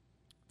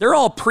 They're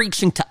all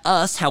preaching to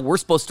us how we're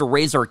supposed to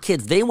raise our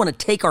kids. They want to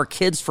take our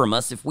kids from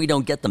us if we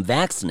don't get them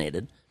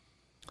vaccinated.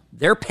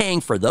 They're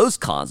paying for those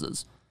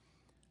causes.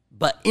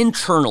 But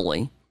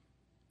internally,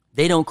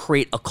 they don't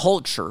create a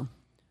culture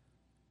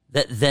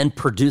that then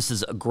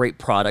produces a great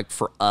product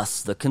for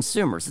us, the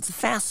consumers. It's a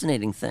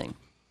fascinating thing.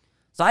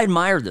 So I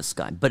admire this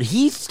guy. But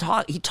he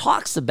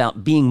talks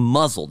about being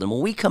muzzled. And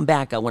when we come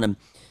back, I'm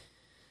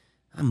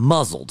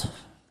muzzled.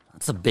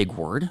 That's a big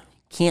word.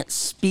 Can't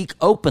speak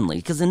openly,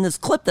 because in this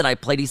clip that I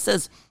played, he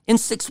says, in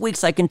 6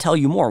 weeks, I can tell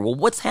you more. Well,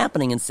 what's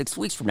happening in 6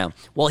 weeks from now?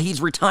 Well,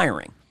 he's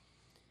retiring,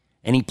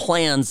 and he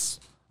plans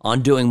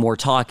on doing more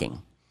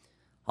talking.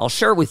 I'll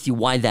share with you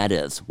why that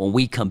is when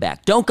we come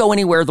back. Don't go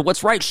anywhere. The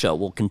What's Right Show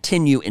will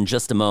continue in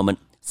just a moment.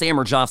 Sam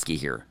Rajovsky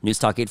here, News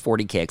Talk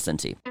 840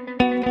 KXNT.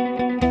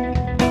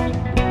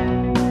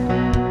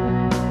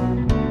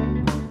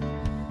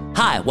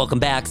 Hi, welcome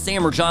back.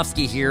 Sam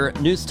Rajovsky here,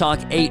 News Talk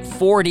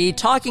 840,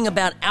 talking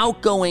about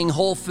outgoing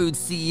Whole Foods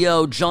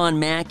CEO John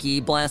Mackey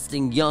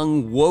blasting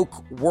young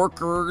woke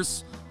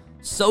workers,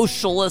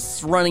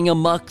 socialists running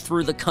amok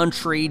through the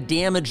country,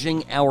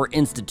 damaging our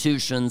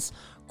institutions,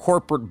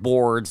 corporate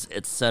boards,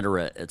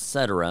 etc.,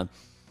 etc.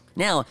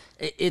 Now,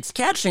 it's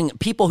catching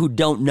people who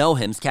don't know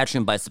him, it's catching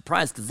him by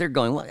surprise because they're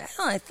going, well,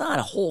 I thought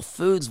Whole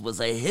Foods was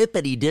a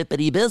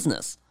hippity-dippity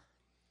business.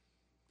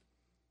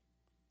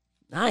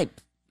 I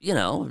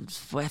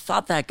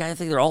thought that guy, I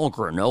think they're all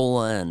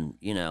granola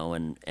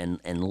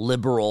and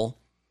liberal.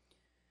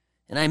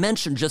 And I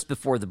mentioned just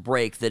before the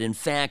break that, in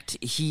fact,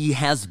 he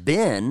has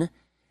been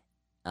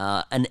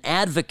an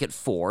advocate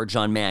for,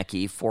 John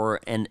Mackey, for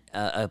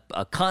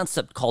a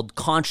concept called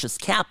conscious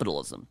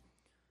capitalism.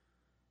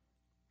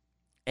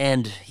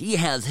 And he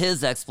has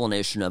his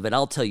explanation of it.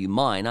 I'll tell you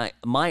mine.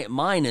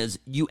 Mine is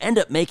you end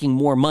up making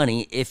more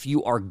money if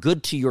you are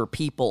good to your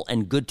people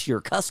and good to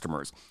your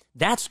customers.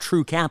 That's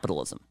true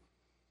capitalism.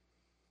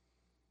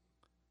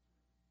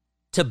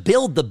 To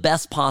build the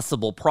best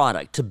possible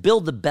product, to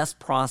build the best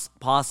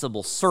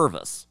possible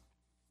service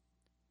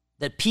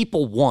that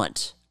people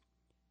want,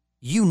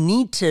 you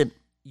need to,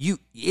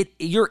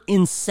 you're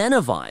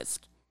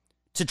incentivized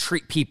to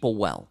treat people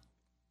well.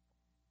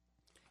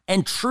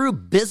 And true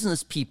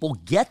business people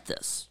get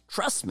this.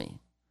 Trust me.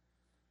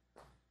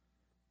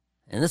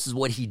 And this is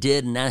what he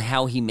did and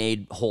how he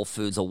made Whole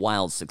Foods a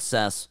wild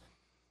success.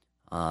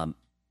 And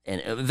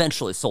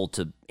eventually sold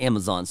to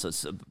Amazon, so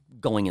it's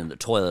going in the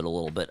toilet a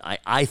little bit,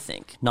 I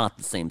think. Not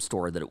the same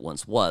store that it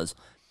once was.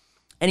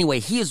 Anyway,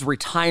 he is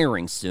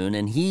retiring soon,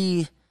 and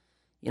he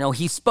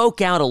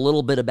spoke out a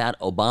little bit about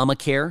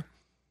Obamacare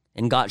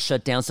and got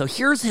shut down. So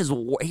here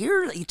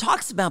he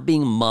talks about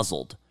being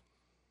muzzled.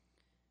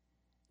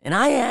 And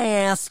I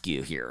ask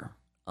you here,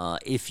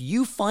 if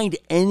you find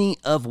any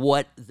of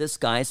what this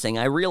guy is saying,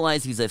 I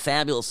realize he's a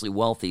fabulously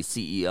wealthy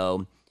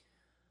CEO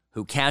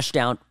who cashed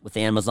out with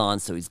Amazon,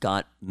 so he's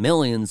got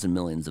millions and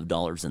millions of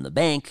dollars in the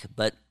bank,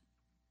 but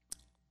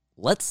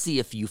let's see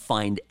if you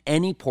find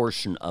any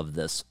portion of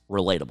this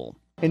relatable.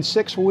 In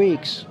 6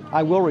 weeks,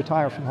 I will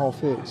retire from Whole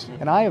Foods.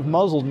 And I have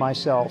muzzled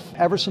myself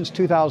ever since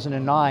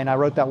 2009. I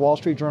wrote that Wall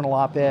Street Journal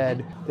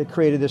op-ed that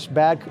created this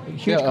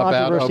huge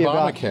controversy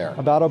about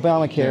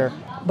Obamacare.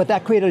 Yeah. But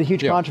that created a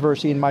huge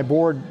controversy, and my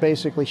board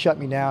basically shut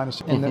me down,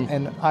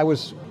 and I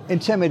was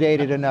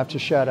intimidated enough to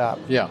shut up.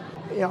 Yeah.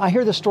 I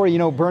hear the story,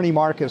 Bernie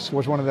Marcus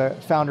was one of the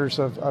founders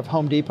of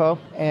Home Depot,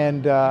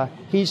 and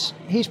he's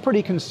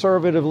pretty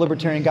conservative,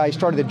 libertarian guy. He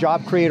started the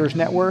Job Creators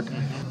Network,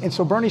 and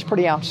so Bernie's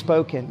pretty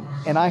outspoken.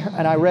 And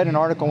I read an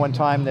article one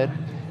time that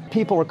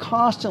people are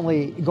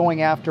constantly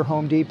going after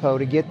Home Depot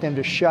to get them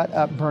to shut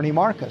up Bernie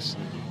Marcus.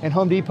 And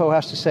Home Depot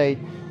has to say,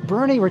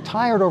 Bernie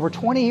retired over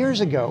 20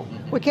 years ago.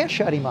 We can't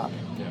shut him up.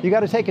 You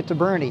got to take it to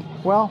Bernie.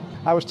 Well,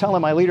 I was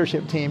telling my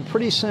leadership team,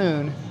 pretty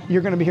soon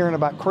you're going to be hearing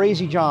about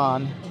Crazy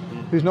John,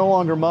 who's no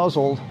longer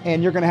muzzled,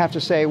 and you're going to have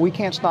to say, we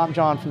can't stop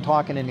John from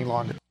talking any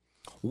longer.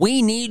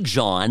 We need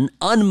John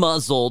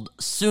unmuzzled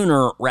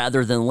sooner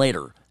rather than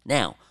later.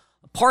 Now,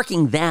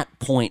 parking that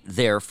point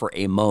there for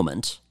a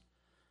moment,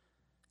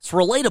 it's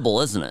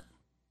relatable, isn't it?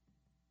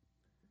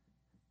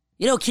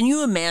 You know, can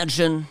you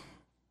imagine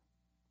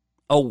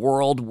a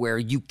world where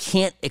you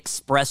can't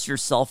express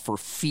yourself for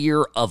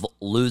fear of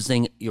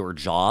losing your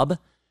job?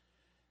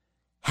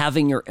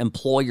 Having your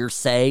employer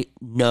say,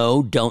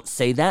 no, don't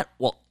say that?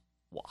 Well,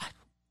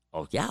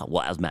 oh, yeah.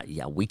 Well,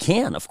 yeah, we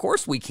can. Of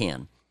course we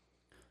can.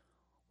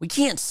 We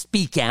can't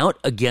speak out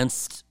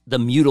against the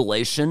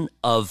mutilation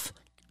of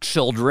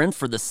children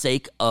for the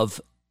sake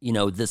of,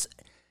 this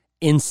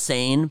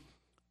insane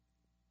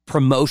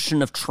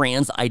promotion of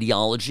trans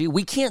ideology.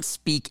 We can't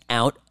speak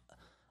out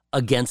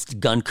against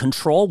gun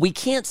control. We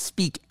can't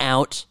speak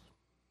out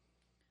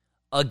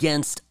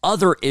against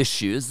other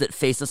issues that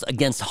face us,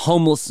 against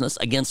homelessness,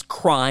 against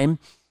crime,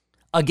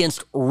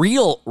 against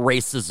real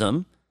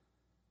racism.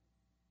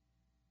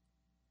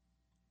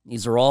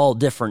 These are all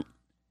different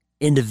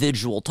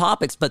individual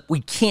topics, but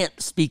we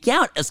can't speak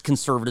out as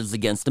conservatives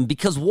against them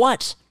because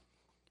what?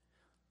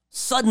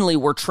 Suddenly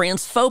we're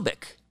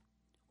transphobic.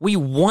 We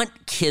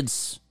want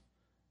kids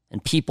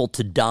and people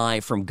to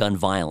die from gun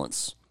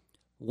violence.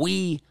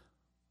 We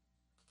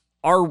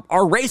are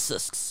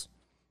racists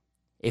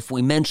if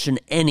we mention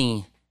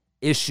any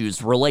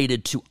issues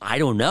related to, I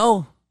don't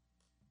know,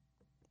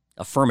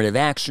 affirmative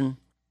action,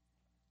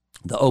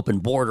 the open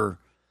border,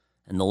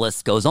 and the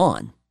list goes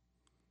on.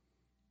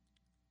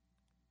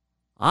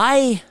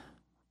 I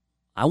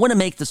want to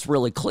make this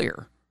really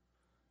clear.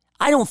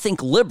 I don't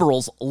think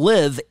liberals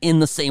live in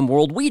the same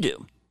world we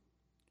do.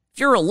 If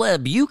you're a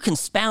lib, you can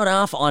spout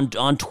off on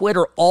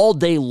Twitter all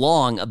day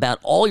long about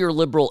all your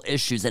liberal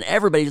issues, and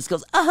everybody just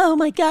goes, oh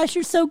my gosh,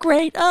 you're so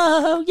great.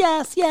 Oh,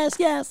 yes, yes,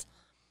 yes.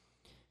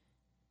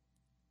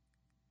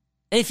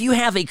 And if you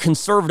have a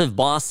conservative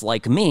boss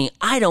like me,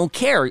 I don't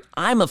care.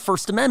 I'm a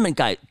First Amendment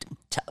guy.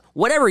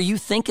 Whatever you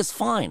think is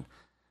fine.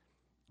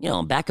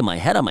 Back in my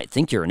head, I might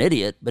think you're an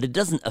idiot, but it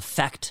doesn't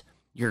affect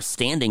your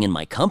standing in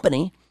my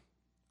company.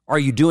 Are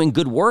you doing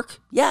good work?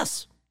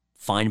 Yes.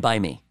 Fine by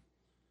me.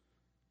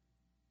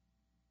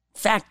 In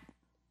fact,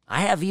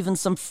 I have even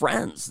some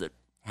friends that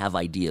have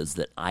ideas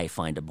that I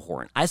find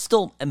abhorrent. I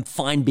still am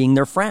fine being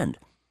their friend.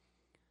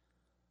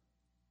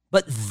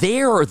 But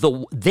they're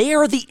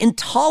the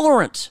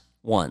intolerant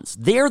ones.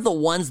 They're the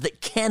ones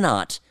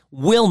that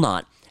will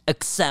not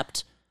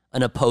accept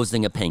an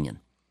opposing opinion.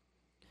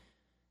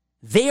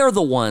 They are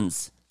the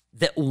ones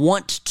that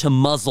want to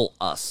muzzle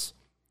us,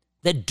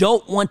 that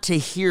don't want to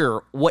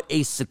hear what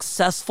a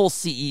successful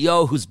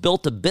CEO who's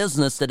built a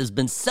business that has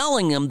been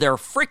selling them their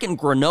freaking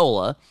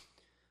granola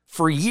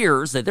for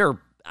years, that they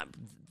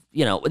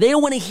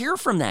don't want to hear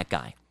from that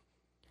guy.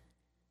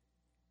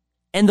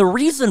 And the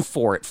reason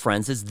for it,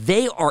 friends, is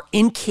they are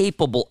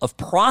incapable of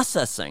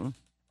processing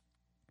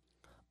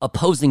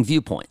opposing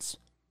viewpoints.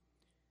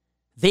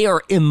 They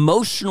are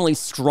emotionally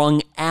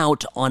strung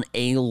out on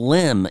a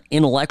limb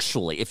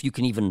intellectually, if you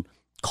can even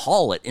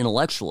call it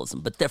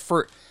intellectualism. But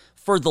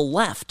for the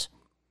left,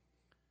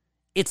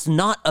 it's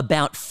not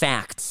about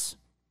facts.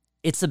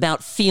 It's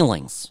about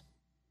feelings.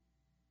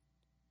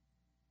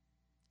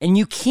 And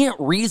you can't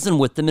reason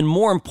with them. And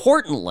more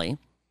importantly,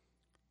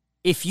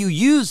 if you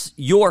use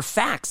your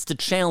facts to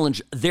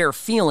challenge their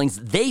feelings,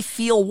 they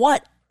feel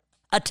what?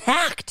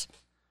 Attacked.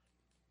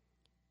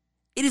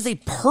 It is a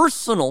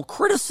personal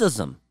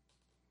criticism.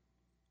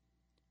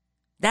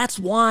 That's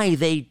why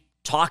they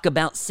talk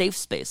about safe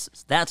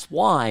spaces. That's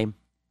why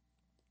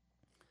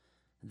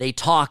they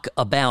talk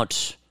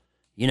about,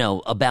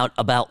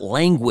 about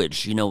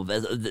language,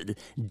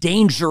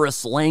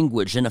 dangerous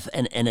language,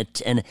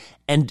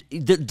 and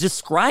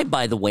describe,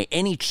 by the way,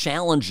 any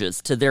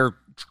challenges to their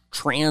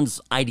trans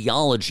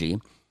ideology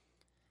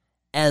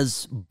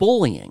as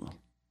bullying,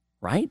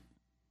 right?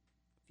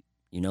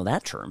 You know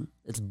that term.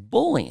 It's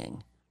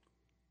bullying.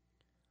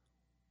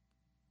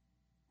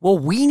 Well,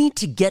 we need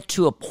to get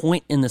to a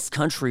point in this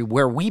country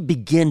where we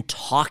begin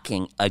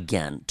talking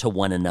again to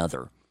one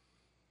another.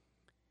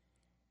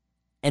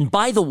 And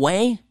by the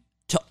way,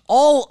 to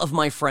all of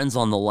my friends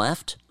on the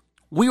left,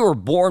 we were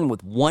born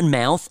with one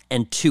mouth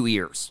and two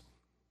ears.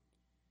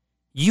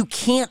 You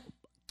can't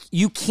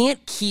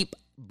keep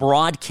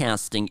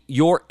broadcasting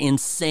your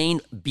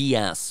insane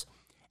BS.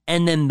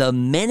 And then the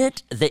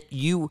minute that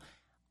you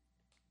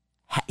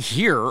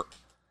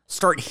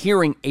start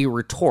hearing a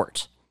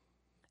retort,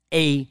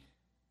 a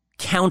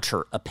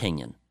counter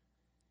opinion,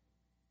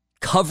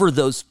 cover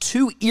those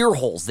two ear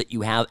holes that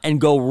you have and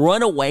go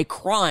run away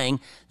crying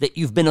that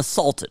you've been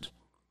assaulted.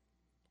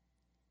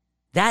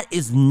 That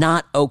is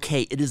not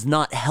okay. It is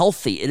not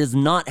healthy. It is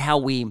not how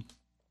we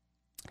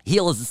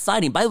heal as a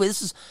society. And by the way,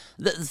 this is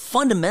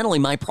fundamentally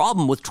my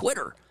problem with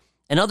Twitter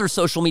and other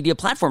social media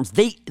platforms.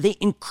 They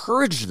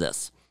encourage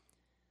this.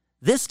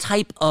 This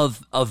type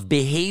of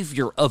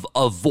behavior of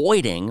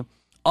avoiding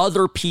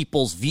other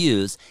people's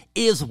views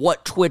is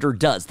what Twitter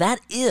does. That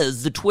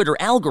is the Twitter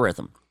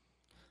algorithm.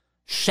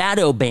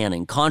 Shadow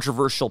banning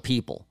controversial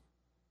people.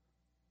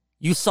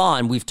 You saw,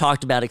 and we've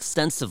talked about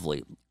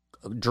extensively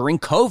during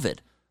COVID.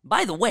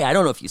 By the way, I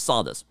don't know if you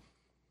saw this.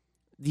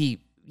 The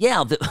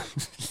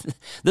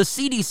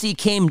CDC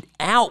came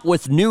out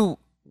with new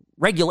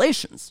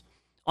regulations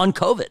on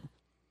COVID.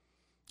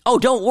 Oh,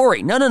 don't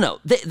worry. No.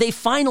 They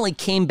finally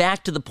came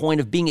back to the point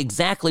of being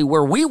exactly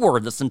where we were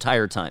this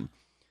entire time.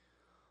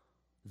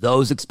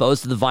 Those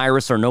exposed to the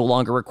virus are no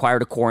longer required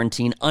to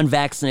quarantine.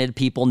 Unvaccinated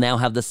people now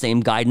have the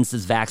same guidance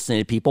as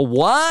vaccinated people.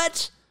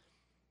 What?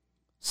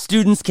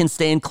 Students can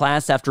stay in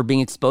class after being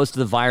exposed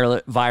to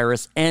the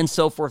virus, and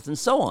so forth and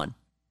so on.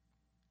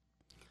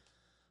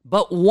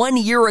 But 1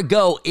 year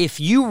ago, if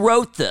you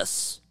wrote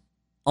this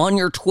on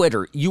your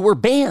Twitter, you were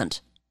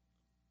banned.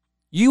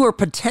 You were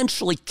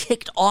potentially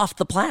kicked off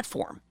the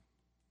platform.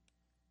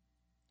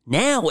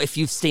 Now, if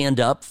you stand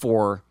up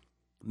for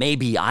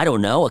maybe, I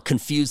don't know, a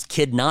confused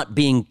kid not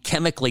being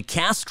chemically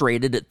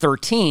castrated at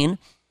 13,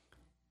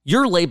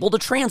 you're labeled a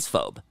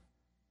transphobe.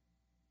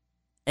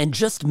 And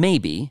just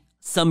maybe,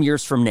 some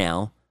years from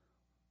now,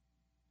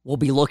 we'll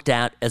be looked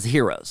at as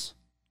heroes.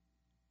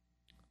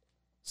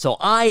 So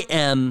I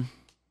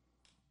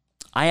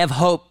have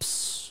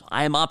hopes.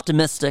 I am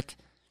optimistic.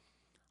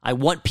 I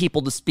want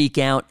people to speak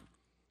out.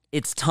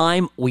 It's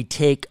time we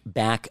take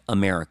back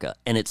America.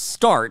 And it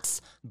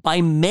starts by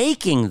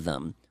making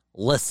them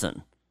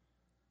listen.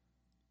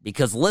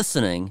 Because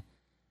listening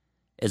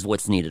is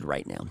what's needed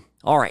right now.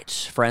 All right,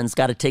 friends,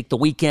 got to take the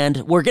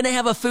weekend. We're going to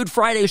have a Food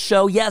Friday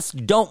show. Yes,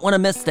 don't want to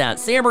miss that.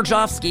 Sam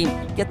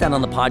Berjovsky, get that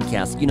on the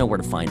podcast. You know where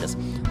to find us.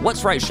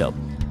 What's Right Show.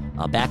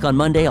 Back on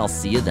Monday. I'll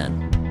see you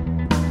then.